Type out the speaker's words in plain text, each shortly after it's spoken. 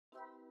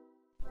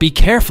Be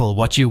careful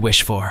what you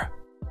wish for.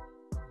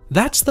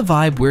 That's the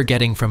vibe we're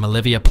getting from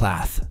Olivia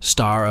Plath,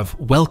 star of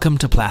Welcome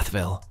to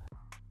Plathville.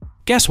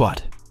 Guess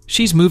what?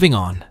 She's moving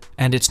on,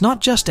 and it's not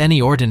just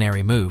any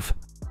ordinary move.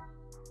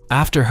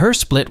 After her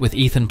split with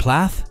Ethan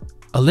Plath,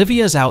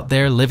 Olivia's out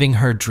there living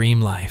her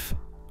dream life,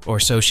 or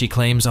so she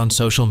claims on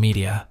social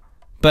media.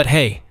 But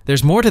hey,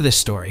 there's more to this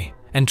story,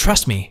 and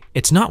trust me,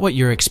 it's not what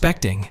you're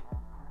expecting.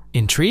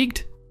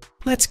 Intrigued?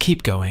 Let's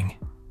keep going.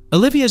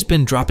 Olivia's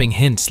been dropping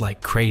hints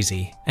like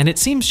crazy, and it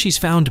seems she's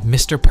found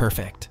Mr.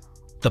 Perfect.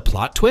 The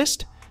plot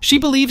twist? She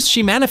believes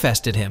she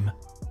manifested him.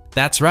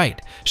 That's right,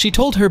 she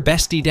told her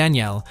bestie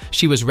Danielle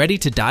she was ready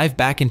to dive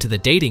back into the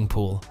dating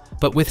pool,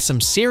 but with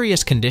some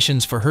serious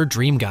conditions for her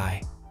dream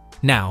guy.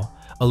 Now,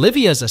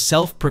 Olivia's a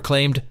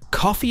self-proclaimed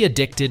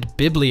coffee-addicted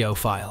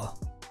bibliophile.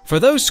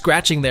 For those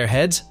scratching their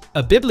heads,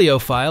 a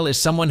bibliophile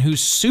is someone who's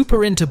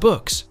super into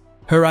books.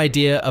 Her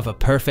idea of a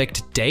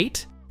perfect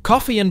date?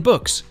 Coffee and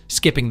books,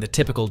 skipping the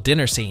typical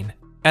dinner scene.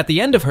 At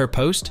the end of her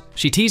post,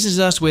 she teases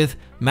us with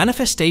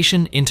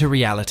manifestation into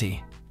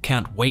reality.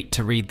 Can't wait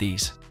to read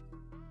these.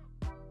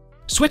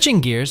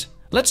 Switching gears,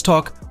 let's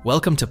talk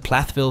Welcome to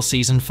Plathville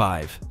Season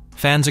 5.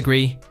 Fans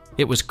agree,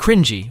 it was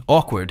cringy,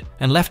 awkward,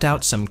 and left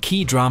out some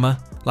key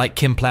drama like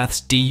Kim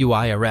Plath's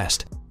DUI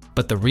arrest.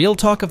 But the real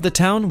talk of the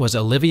town was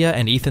Olivia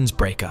and Ethan's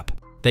breakup.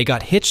 They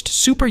got hitched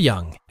super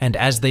young, and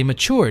as they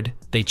matured,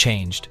 they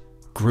changed,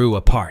 grew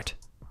apart.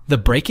 The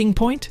breaking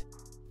point?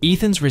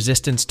 Ethan's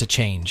resistance to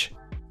change.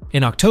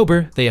 In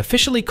October, they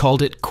officially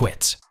called it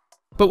quits.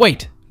 But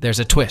wait, there's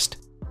a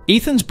twist.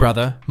 Ethan's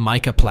brother,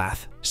 Micah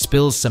Plath,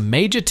 spills some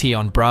major tea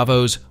on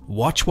Bravo's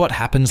Watch What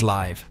Happens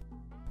Live.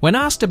 When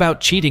asked about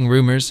cheating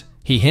rumors,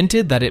 he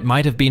hinted that it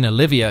might have been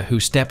Olivia who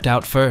stepped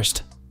out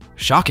first.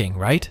 Shocking,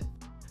 right?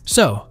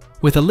 So,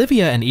 with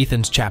Olivia and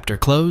Ethan's chapter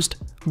closed,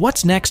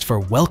 what's next for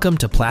Welcome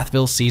to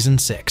Plathville Season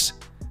 6?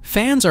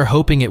 Fans are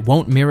hoping it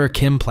won't mirror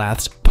Kim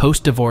Plath's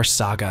post-divorce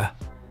saga.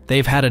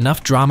 They've had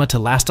enough drama to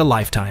last a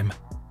lifetime.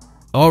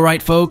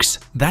 Alright folks,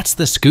 that's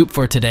the scoop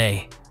for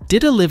today.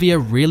 Did Olivia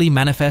really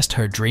manifest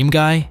her dream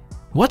guy?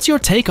 What's your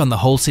take on the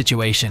whole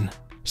situation?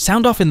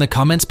 Sound off in the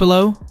comments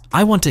below.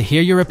 I want to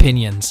hear your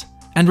opinions.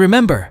 And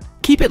remember,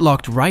 keep it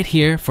locked right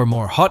here for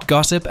more hot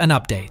gossip and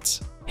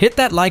updates. Hit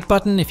that like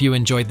button if you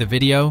enjoyed the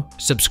video,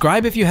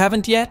 subscribe if you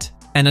haven't yet,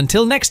 and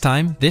until next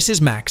time, this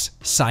is Max,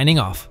 signing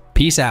off.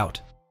 Peace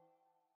out.